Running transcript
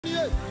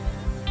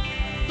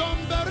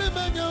Dombere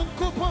menyan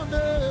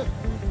kupone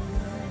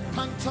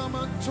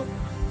Kantamanto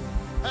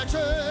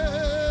Ache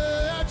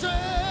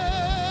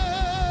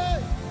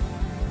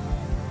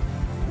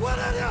What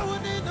are you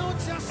need no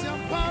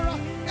Tiasiampara?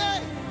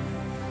 Eh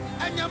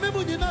and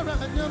Yamimunina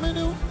and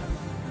Yaminu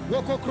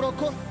Woko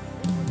Kroko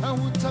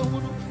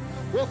Awutawunu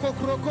Woko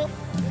Kroko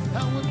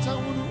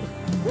Awutawunu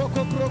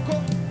Woko Kroko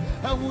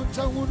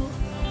Awutawunu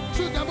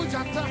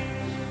Chugabujata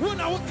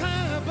Una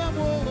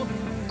Wakabamo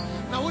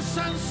Now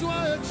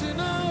Shanswa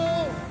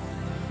Chinao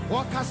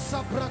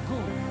Wakasapraku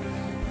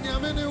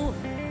Nyamenu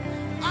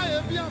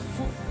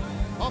Ayabiafu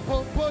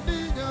Opopodi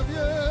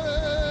Nyamie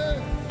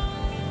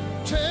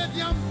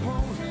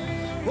Acheampong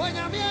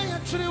Wanyamia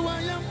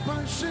Triwayam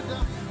Panshida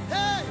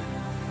Hey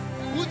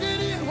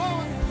Udiri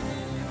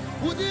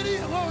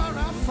Hoa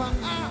Rafa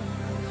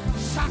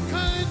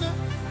Shakaina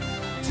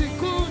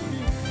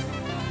Tikuni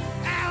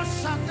El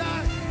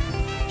Shaddai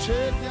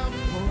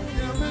Acheampong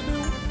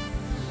Nyamenu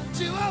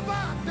Chiwaba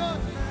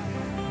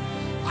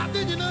I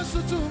didn't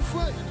answer to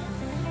fight.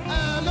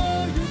 I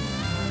love you.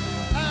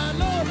 I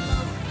love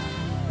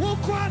you. Who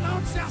cried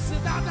out, says,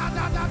 da da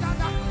da da da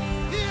da.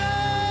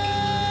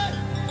 Yeah,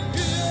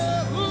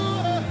 yeah,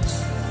 ooh.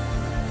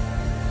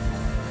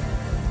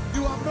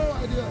 You have no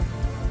idea.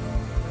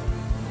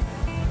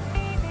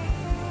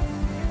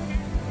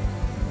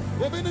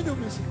 What did you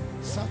miss?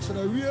 Such a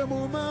real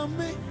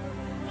moment.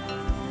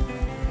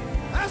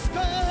 Ask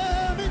me,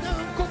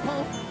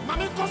 Uncle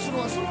Mammy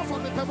Cosmo, so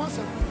from the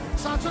Pemasa.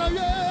 Such a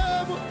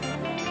real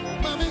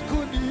Mammy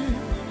Kuni.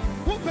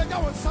 Who paid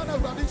our son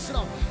of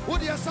Radisha?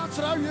 Would you such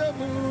a real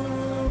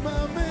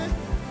mammy?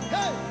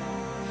 Hey,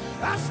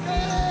 ask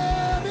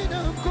me,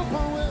 Uncle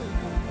Powell.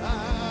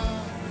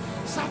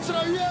 Such a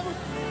real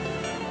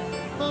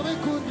Mammy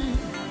Kuni.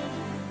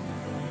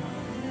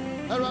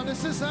 Around the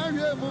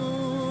Cesaria,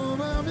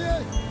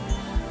 mammy.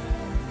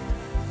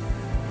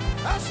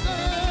 Ask me,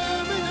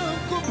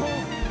 Uncle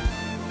Powell.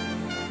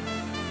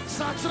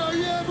 Such a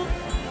real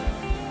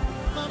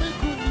Mammy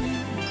Kuni.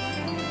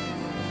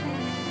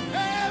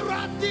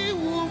 Erati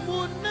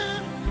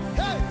woman.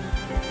 Hey,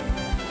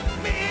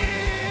 me.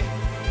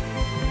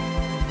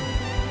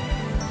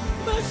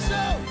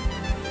 Masha,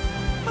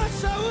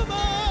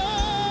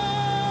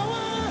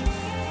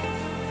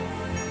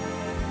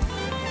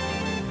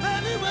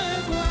 anyway,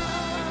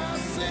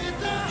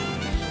 Guasita,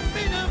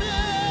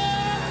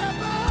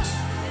 Minamieba.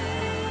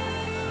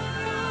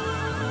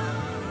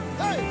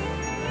 Hey,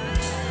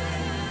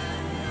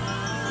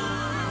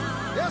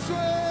 yes,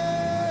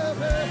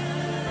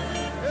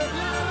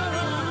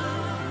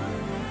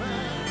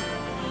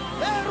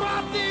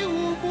 Erati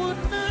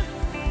woman.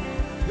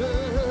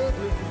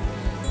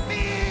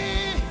 Me.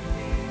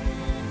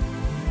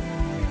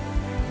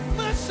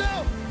 Masha,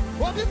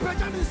 what the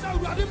president is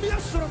out, I didn't be a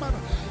sermon.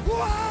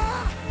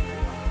 Wah!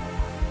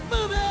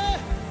 Mame,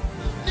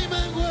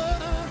 Nimangwa,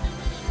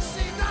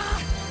 Sita,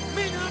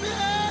 Miname,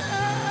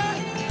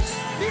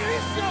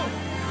 Diviso,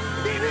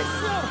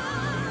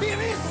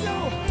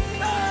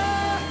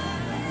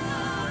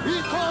 he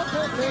caught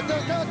the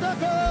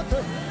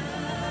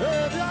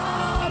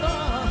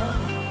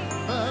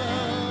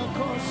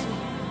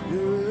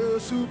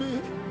yes, me,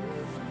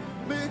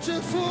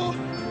 for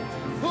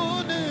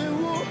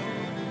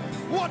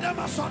what am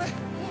I sorry?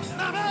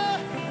 Name,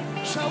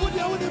 shall we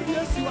be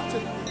a see what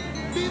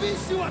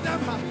BBC what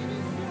am I?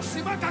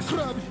 Simaka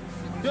Krabi.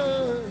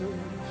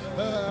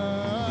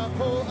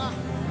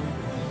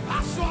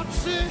 I saw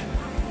she,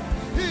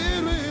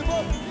 here we go.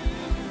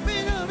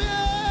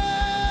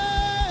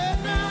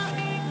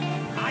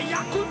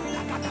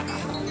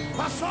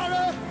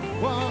 Pasore,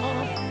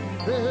 wow,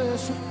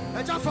 yes,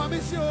 and your family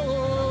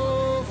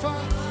so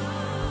far.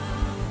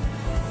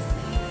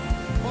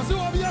 Was it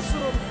what yes,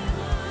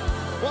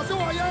 was it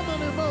what young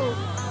man about?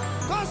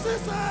 Cause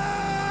it's a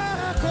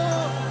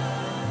call.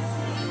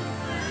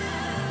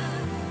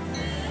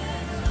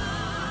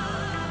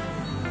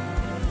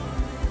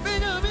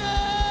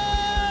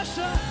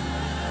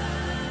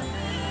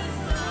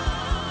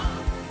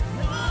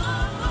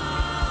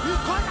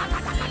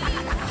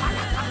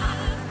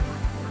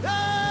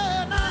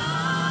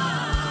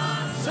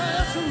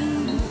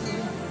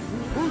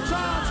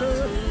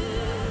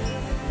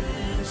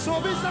 So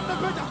be some the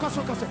better cause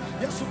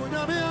yes,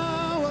 Munyamia,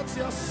 what's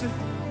your sin?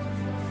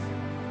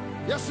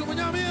 Yes,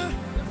 Munyamia,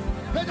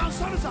 Pegan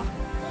Salsa,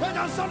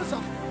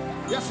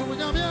 yes,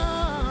 Munyamia,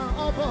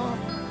 Oba,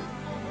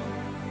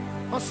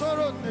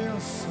 Masoro,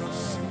 yes,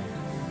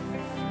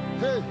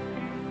 hey,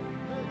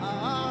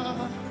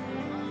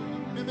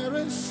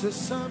 Mimeres,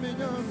 Sammy,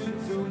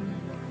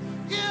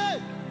 yeah,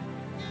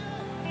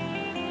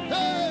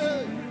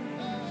 hey,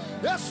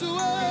 yes,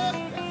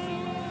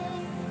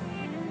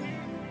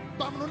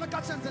 Bamuna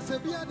Catching the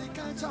Sabia, the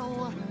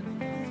Kanchawa.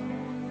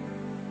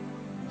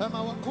 Am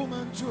I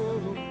welcome to?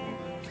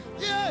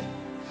 Yeah,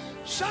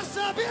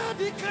 Shasabia,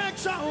 the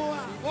Kanchawa.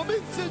 Or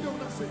big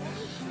Sejonase.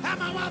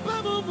 Am I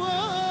Babu?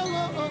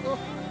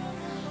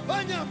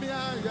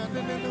 Banyamia,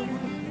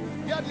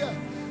 Yadia,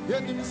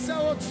 Yadim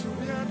Sao to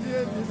me and the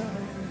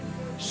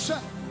Sha.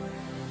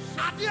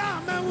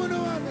 Adia, Mamuno,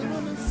 and the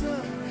woman,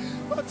 sir.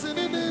 What's in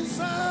the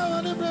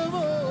sound of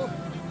bravo?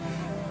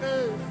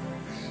 Hey,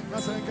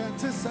 as I can't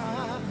decide,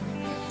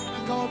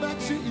 I go back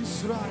to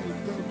Israel.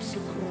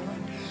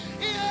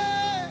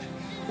 Yeah,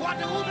 what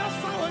the woman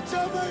saw a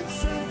German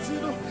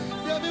sentinel,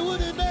 they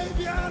wouldn't name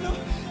piano,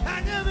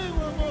 and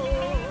everyone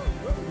more.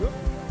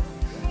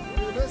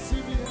 Let's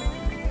see me.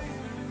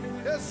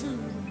 Yes,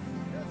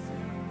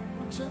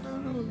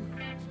 General.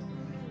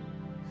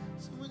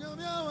 So when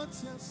you're out,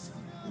 yes.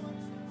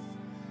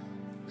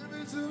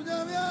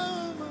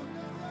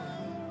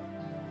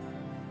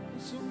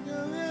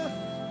 Yeah.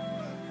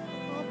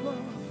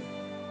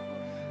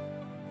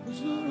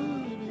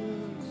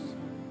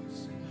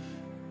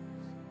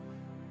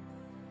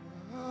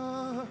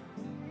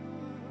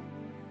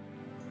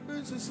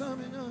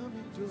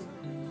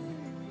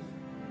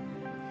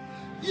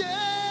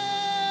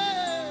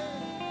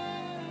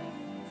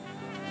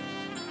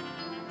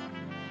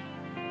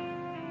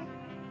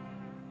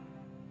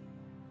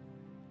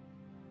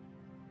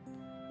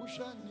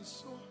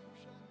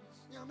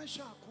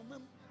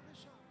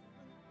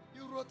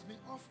 You wrote me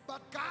off,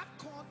 but God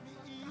called me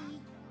in.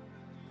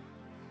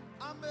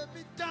 I may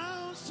be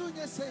down soon,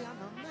 you say I'm a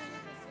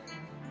man.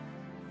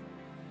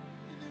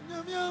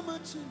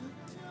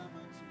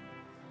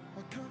 I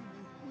can't be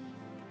weak.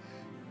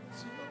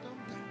 So what I'm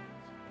done.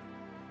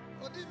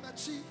 What did my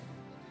cheek?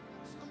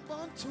 I'm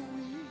born to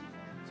win.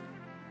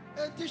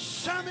 And this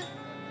shammy,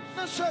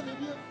 not shammy,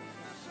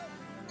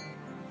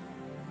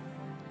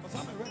 because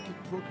I'm a work in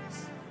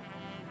progress.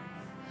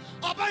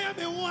 Oh, buy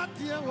me one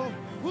dear.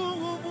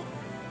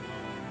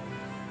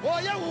 Oh,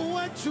 yeah, we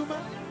want to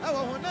man. I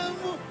want to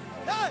move.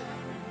 Hey,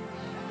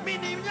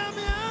 meaning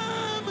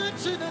I'm a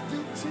chin.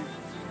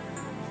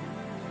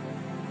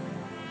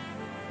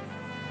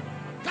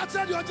 Catch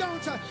your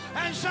junction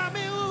and show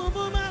me who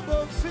my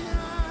boat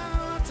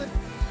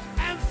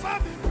and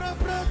family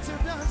property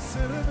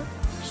dancer.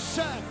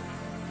 Shine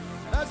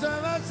as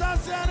I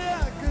said,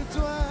 I could to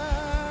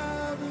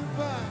have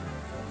back.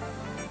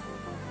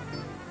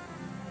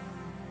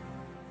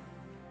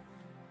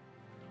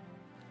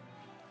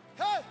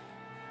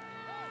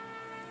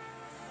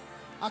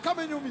 I come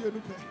in you,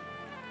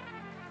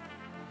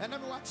 and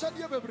I'm watching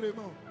you every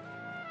moment.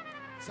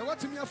 So, what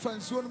to me, a friend,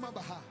 so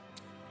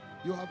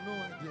you have no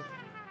idea.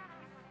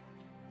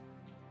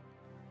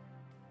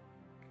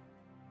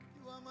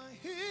 You are my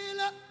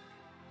healer,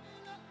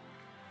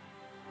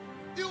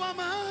 you are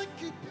my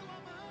keeper.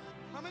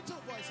 I'm in two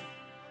voices.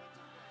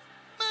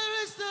 My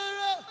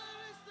restorer,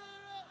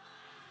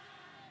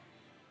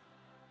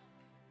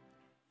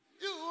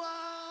 you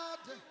are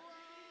the.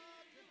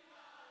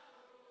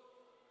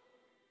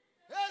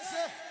 Yes,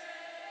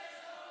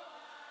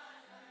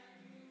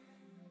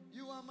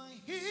 you are my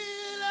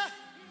healer.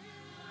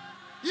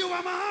 You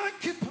are my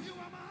keeper.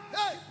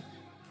 Hey,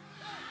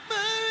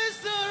 my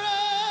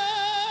restorer,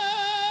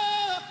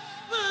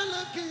 my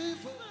lucky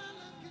for.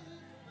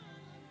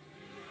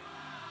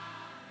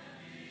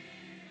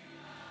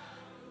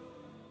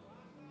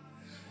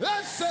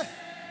 Yes,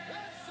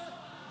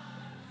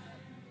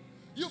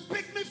 you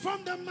picked me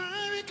from the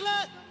miry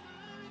clay.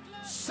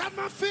 Set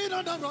my feet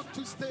on the rock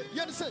to stay.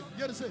 You understand?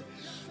 You understand?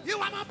 You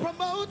are my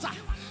promoter.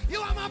 You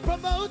are my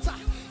promoter.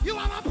 You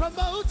are my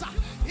promoter.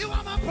 You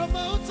are my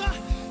promoter.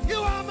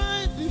 You are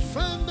my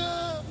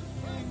defender.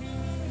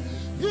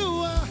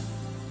 You are.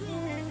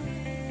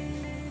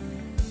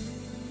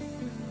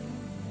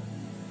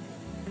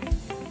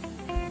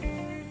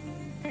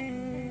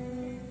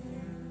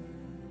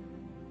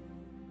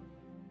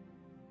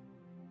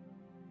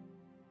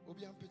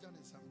 Obian Pijan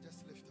and Sam,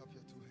 just lift up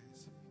your two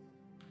hands.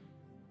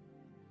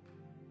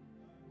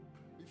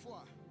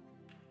 Before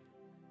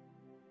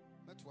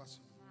that was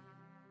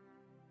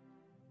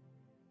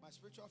my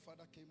spiritual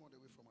father came all the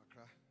way from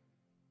Accra,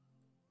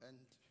 and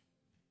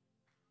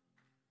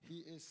he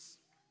is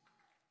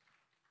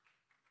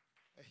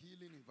a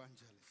healing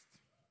evangelist.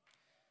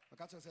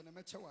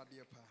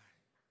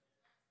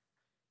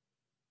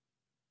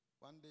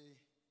 One day,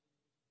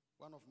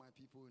 one of my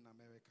people in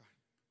America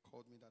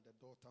called me that the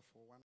daughter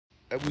for one.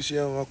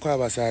 Abusia wakwa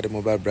basade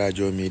mobile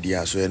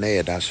BrajohnMedia so na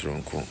ye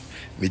dasronko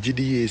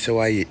megidi se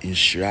waye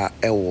inshira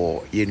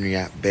ewo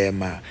yenua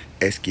bema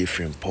SK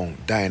Frimpong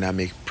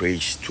Dynamic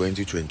Praise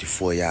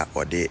 2024 ya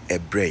ode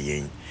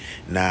ebreyen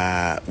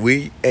na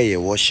we eye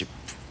worship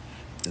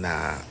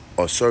na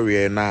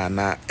osori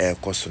na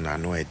ekoso na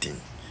anoedin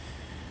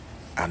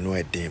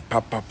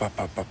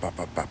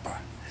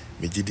papa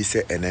megidi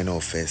se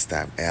eneno first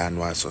time e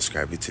annual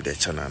subscribe to the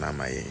channel na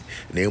maye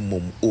na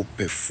emom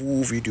ope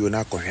full video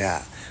na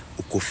kohia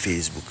uko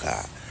Facebook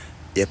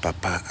ye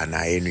papa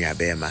ana enua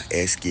bema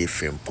SK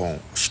Frimpong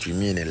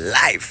streaming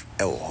live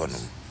ewo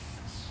honum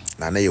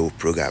na ye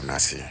program na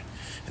se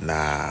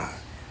na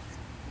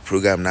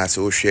program na se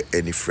o hwe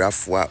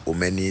anifrafo a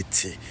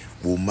omaniti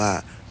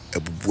woma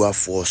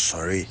abubuafo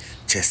sorry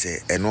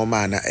chese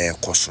enoma na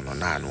ekoso no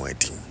na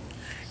anoedin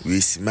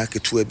we si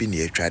market we bi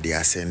na atwade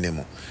asende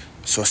mo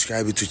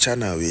subscribe to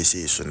channel we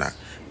say so na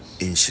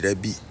inshira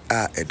bi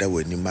a eda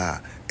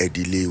wanima a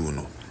delay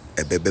no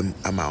ebebem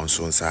ama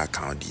onso nsa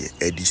account de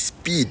edi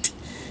speed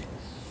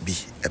bi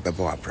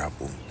ebeba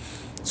wabrabom.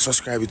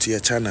 Subscribe to your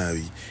channel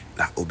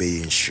na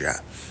obey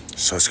share.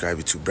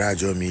 Subscribe to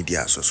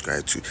BrajohnMedia,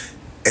 subscribe to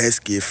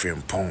SK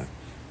Frimpong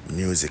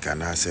Music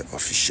and answer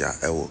official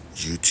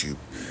YouTube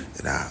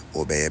na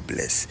obey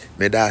bless.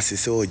 Me da se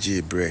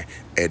oji bre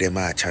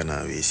edema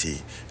channel we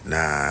see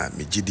na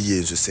me gidi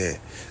enso se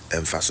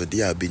emfaso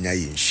dia obenya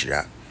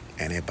yinhira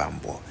ene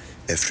bambo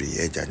efri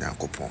eja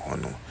nyankopon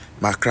hono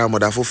makra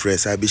modafo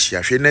fresa bi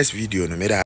hia hwe next video no me da